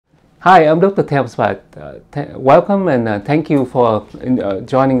Hi, I'm Dr. Tam Spat. Welcome and thank you for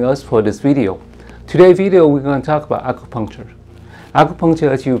joining us for this video. Today's video we're going to talk about acupuncture. Acupuncture,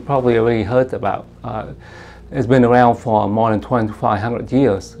 as you probably already heard about, has been around for more than 2,500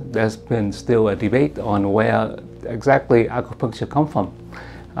 years. There's been still a debate on where exactly acupuncture comes from.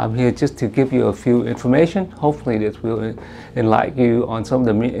 I'm here just to give you a few information. Hopefully this will enlighten you on some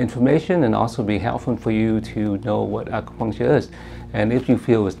of the information and also be helpful for you to know what acupuncture is. And if you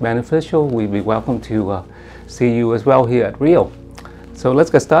feel it's beneficial, we'd be welcome to see you as well here at Rio. So let's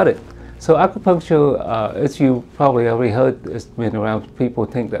get started. So acupuncture, as you probably already heard, it's been around, people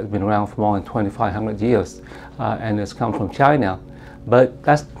think that it's been around for more than 2,500 years and it's come from China. But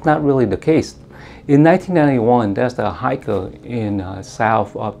that's not really the case. In 1991, there's a hiker in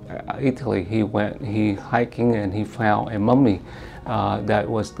south of Italy. He went hiking and he found a mummy that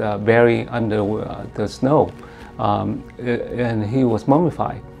was buried under the snow, and he was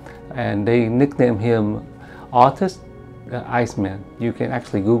mummified. And they nicknamed him Artist the Iceman. You can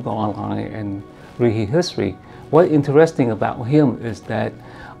actually Google online and read his history. What's interesting about him is that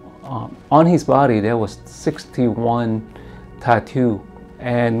on his body there was 61 tattoos.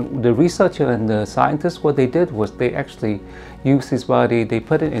 And the researcher and the scientists, what they did was they actually used his body, they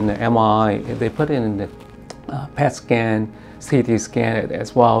put it in the MRI, they put it in the PET scan, CT scan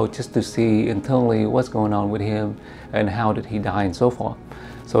as well, just to see internally what's going on with him and how did he die and so forth.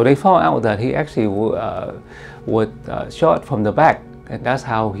 So they found out that he actually was shot from the back, and that's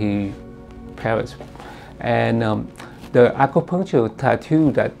how he perished. And the acupuncture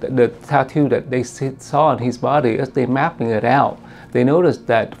tattoo, the tattoo that they saw on his body, as they mapping it out, they noticed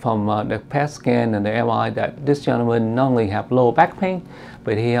that from the PET scan and the MRI that this gentleman not only have low back pain,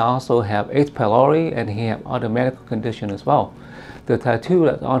 but he also have H. pylori and he have other medical condition as well. The tattoo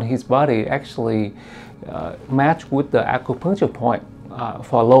that's on his body actually matched with the acupuncture point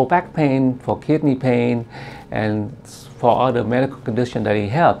for low back pain, for kidney pain, and for other medical condition that he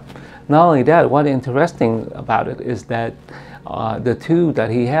had. Not only that, what's interesting about it is that the two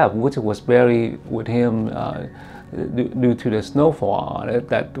that he had, which was buried with him due to the snowfall on it,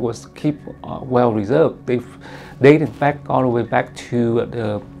 that was well reserved. They've dated back all the way back to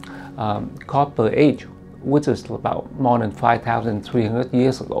the Copper Age, which is about more than 5,300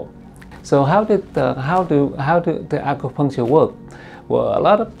 years ago. So how did the acupuncture work? Well, a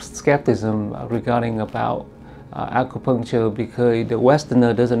lot of skepticism regarding about acupuncture because the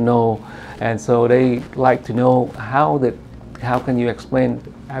Westerner doesn't know, and so they like to know how can you explain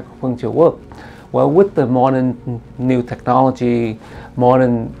acupuncture work? Well, with the modern new technology,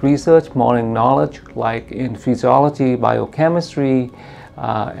 modern research, modern knowledge, like in physiology, biochemistry,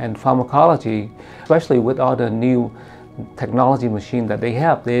 and pharmacology, especially with all the new technology machine that they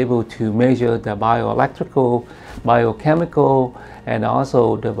have, they're able to measure the bioelectrical, biochemical, and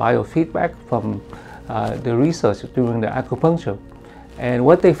also the biofeedback from the research during the acupuncture. And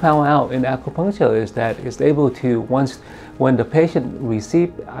what they found out in acupuncture is that it's able to, when the patient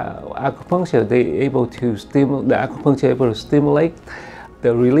receives acupuncture, the acupuncture able to stimulate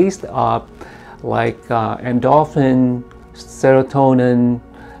the release of like endorphin, serotonin,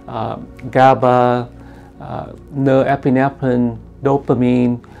 GABA, norepinephrine,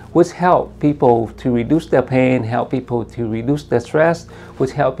 dopamine, which help people to reduce their pain, help people to reduce their stress,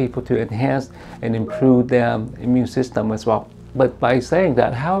 which help people to enhance and improve their immune system as well. But by saying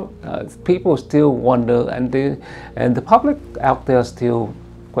that, how people still wonder, and the public out there still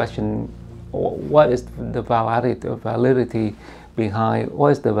question what is the validity behind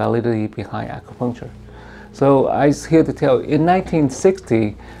acupuncture. So I'm here to tell you, in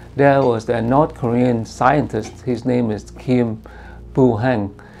 1960 there was a North Korean scientist. His name is Kim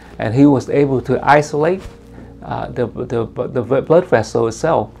Bu-hang, and he was able to isolate the blood vessel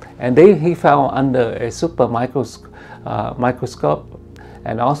itself, and he found under a super microscope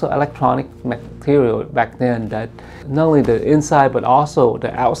and also electronic material back then that not only the inside but also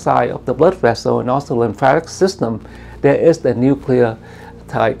the outside of the blood vessel and also lymphatic system, there is the nuclear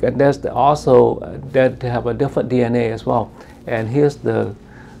type, and there's also that have a different DNA as well. And here's the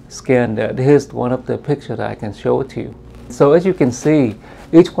scan. Here's one of the pictures that I can show it to you. So as you can see,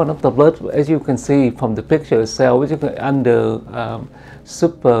 each one of the blood, as you can see from the picture itself, which under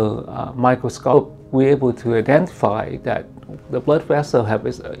super microscope, we're able to identify that the blood vessel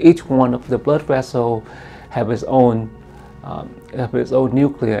each one of the blood vessel have its own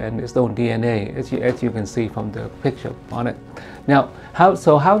nuclear and its own DNA, as you can see from the picture on it. Now, how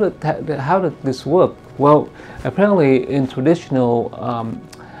did this work? Well, apparently in traditional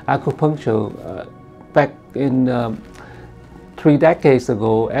acupuncture, back in 3 decades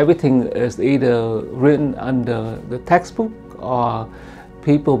ago, everything is either written under the textbook or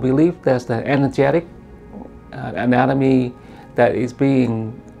people believe there's the energetic anatomy that is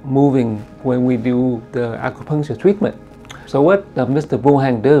moving when we do the acupuncture treatment. So what Mr.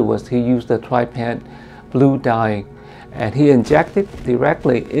 Bohang did was he used the trypan blue dye and he injected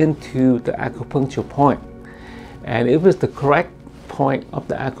directly into the acupuncture point. And if it's the correct point of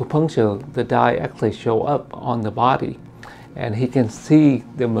the acupuncture, the dye actually show up on the body, and he can see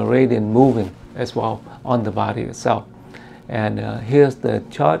the meridian moving as well on the body itself. And here's the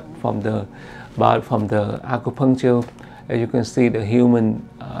chart from the acupuncture. As you can see, the human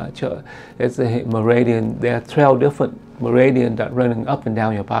chart, it's a meridian. There are 12 different meridians that running up and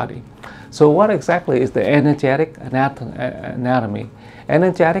down your body. So what exactly is the energetic anatomy?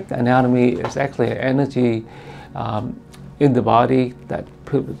 Energetic anatomy is actually an energy in the body that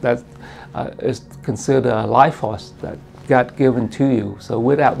is considered a life force that got given to you. So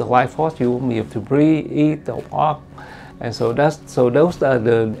without the life force, you won't be able to breathe, eat, or walk. And so those are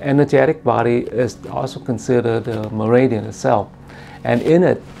the energetic body is also considered the meridian itself. And in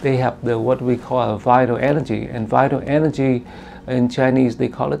it, they have what we call a vital energy. And vital energy in Chinese, they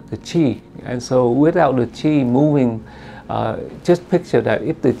call it the qi. And so without the qi moving, just picture that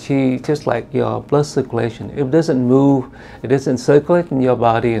if the qi, just like your blood circulation, if it doesn't move, it doesn't circulate in your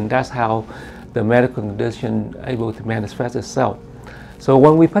body, and that's how the medical condition is able to manifest itself. So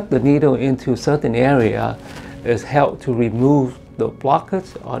when we put the needle into certain area, it's helped to remove the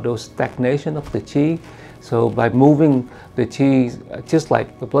blockage or those stagnation of the qi. So by moving the qi, just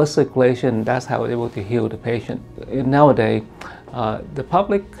like the blood circulation, that's how we're able to heal the patient. Nowadays, the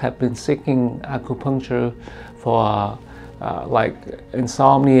public have been seeking acupuncture for like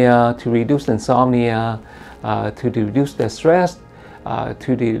insomnia, to reduce insomnia, to reduce their stress,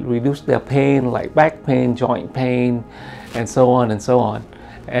 to reduce their pain, like back pain, joint pain, and so on and so on.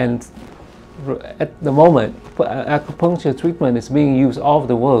 And at the moment, acupuncture treatment is being used all over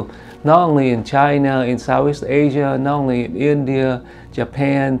the world, not only in China, in Southeast Asia, not only in India,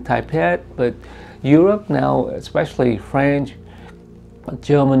 Japan, Tibet, but Europe now, especially French,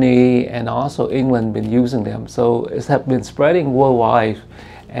 Germany, and also England been using them. So it has been spreading worldwide,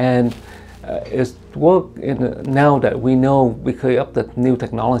 and it's work now that we know because of the new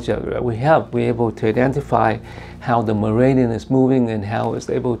technology that we're able to identify how the meridian is moving and how it's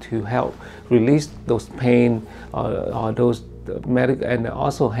able to help release those pain or those medical, and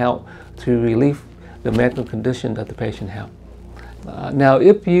also help to relieve the medical condition that the patient have. Now,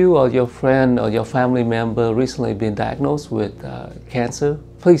 if you or your friend or your family member recently been diagnosed with cancer,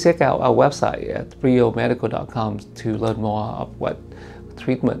 please check out our website at Brio-Medical.com to learn more of what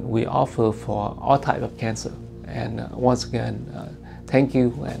treatment we offer for all types of cancer. And once again, thank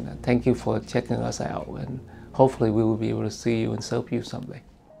you, and thank you for checking us out, and hopefully we will be able to see you and serve you someday.